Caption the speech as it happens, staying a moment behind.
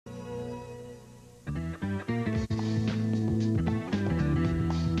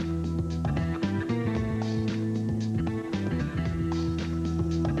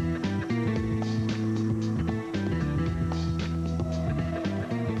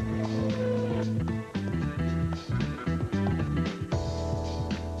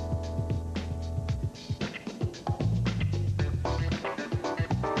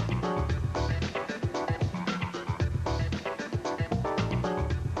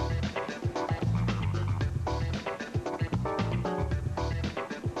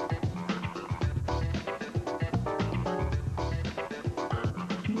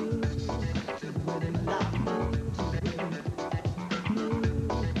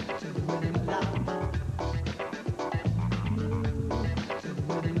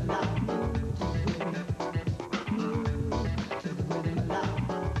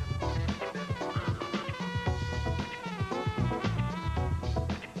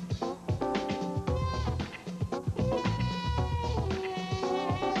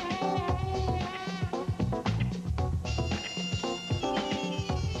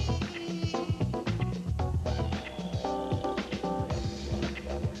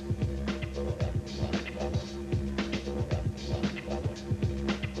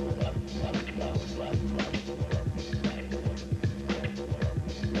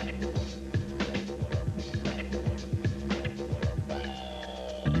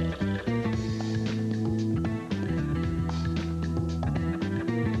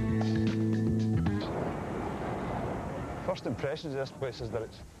first impressions of this place is that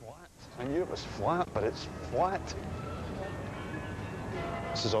it's flat. I knew it was flat, but it's flat.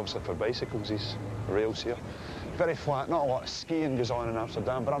 This is obviously for bicycles, these rails here. Very flat, not a lot of skiing goes on in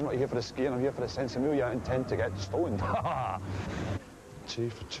Amsterdam, but I'm not here for the skiing, I'm here for the Sensimilia. I intend to get stoned. 2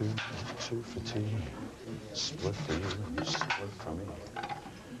 for 2, 2 for 2. Split for you, split for me.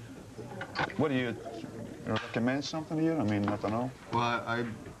 What do you recommend something here? I mean, I don't know. Well,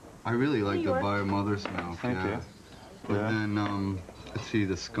 I really like the Bio Mother smell. Thank you. But then, let's see,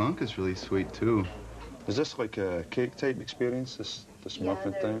 the skunk is really sweet too. Is this like a cake type experience, this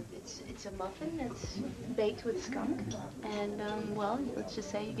muffin thing? It's a muffin that's baked with skunk. And, well, let's just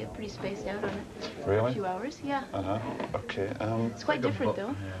say you get pretty spaced out on it for a few hours. Yeah. Uh-huh. Okay. It's quite different,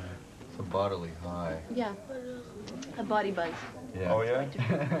 though. Yeah. It's a bodily high. Yeah. A body buzz. Yeah. Oh, yeah?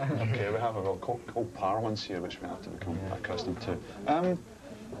 Okay, we have a cold parlance here, which we have to become accustomed to.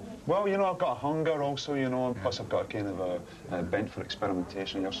 Well, you know, I've got a hunger also, you know, and plus I've got a kind of a bent for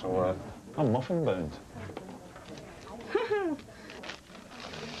experimentation here, so I'm muffin bound.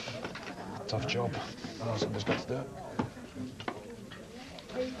 Tough job. Oh, somebody's got to do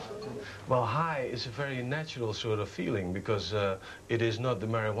it. Well, high is a very natural sort of feeling because it is not the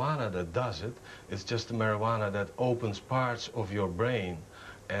marijuana that does it. It's just the marijuana that opens parts of your brain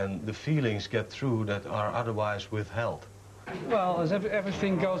and the feelings get through that are otherwise withheld. Well, as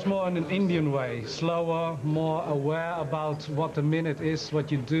everything goes more in an Indian way, slower, more aware about what the minute is, what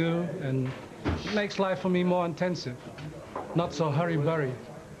you do, and it makes life for me more intensive, not so hurry-burry.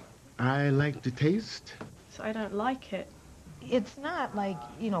 I like the taste. So I don't like it. It's not like,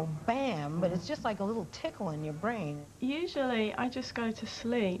 you know, bam, but it's just like a little tickle in your brain. Usually I just go to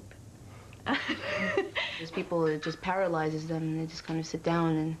sleep. Those people, it just paralyzes them and they just kind of sit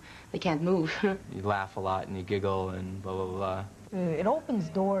down and they can't move. You laugh a lot and you giggle and blah, blah, blah. It opens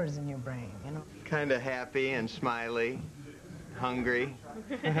doors in your brain, you know. Kind of happy and smiley, hungry.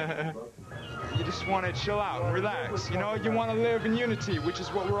 You just want to chill out and relax, you know? You want to live in unity, which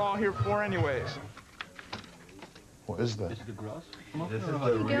is what we're all here for anyways. What is that? Is it the grass? This is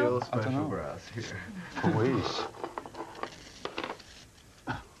the real special grass here. Please.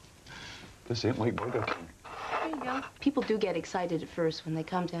 This ain't like Burger King. There you go. People do get excited at first when they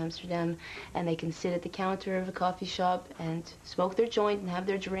come to Amsterdam and they can sit at the counter of a coffee shop and smoke their joint and have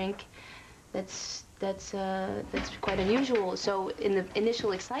their drink. That's quite unusual. So in the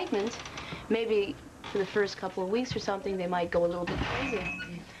initial excitement, maybe for the first couple of weeks or something, they might go a little bit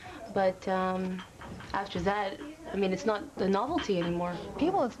crazy. But after that, I mean, it's not the novelty anymore.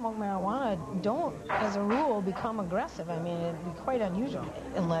 People that smoke marijuana don't, as a rule, become aggressive. I mean, it'd be quite unusual,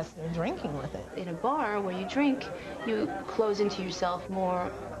 unless they're drinking with it. In a bar where you drink, you close into yourself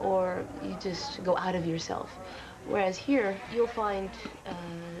more, or you just go out of yourself. Whereas here, you'll find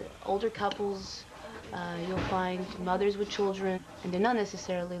older couples, you'll find mothers with children, and they're not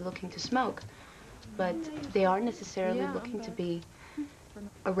necessarily looking to smoke, but they are necessarily looking to be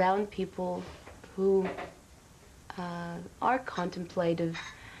around people who are contemplative,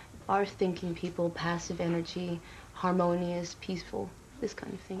 are thinking people, passive energy, harmonious, peaceful, this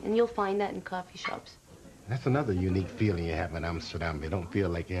kind of thing. And you'll find that in coffee shops. That's another unique feeling you have in Amsterdam. You don't feel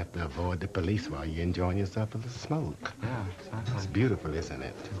like you have to avoid the police while you're enjoying yourself with a smoke. Yeah, exactly. It's beautiful, isn't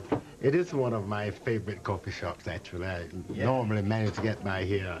it? It is one of my favorite coffee shops, actually. I normally manage to get by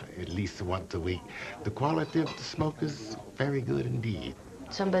here at least once a week. The quality of the smoke is very good indeed.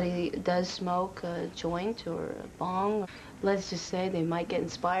 Somebody does smoke a joint or a bong. Let's just say they might get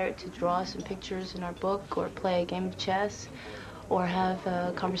inspired to draw some pictures in our book or play a game of chess or have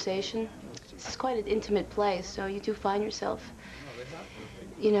a conversation. This is quite an intimate place, so you do find yourself,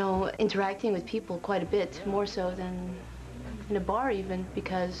 you know, interacting with people quite a bit, more so than in a bar even,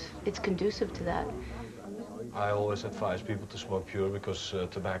 because it's conducive to that. I always advise people to smoke pure because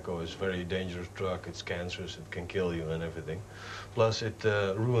tobacco is a very dangerous drug. It's cancerous, it can kill you and everything. Plus it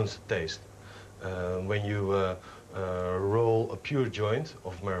ruins the taste. When you roll a pure joint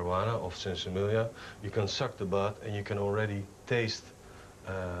of marijuana, of Sensimilia, you can suck the bud and you can already taste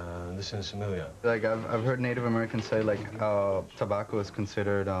the Sensimilia. Like I've heard Native Americans say like tobacco is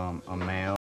considered a male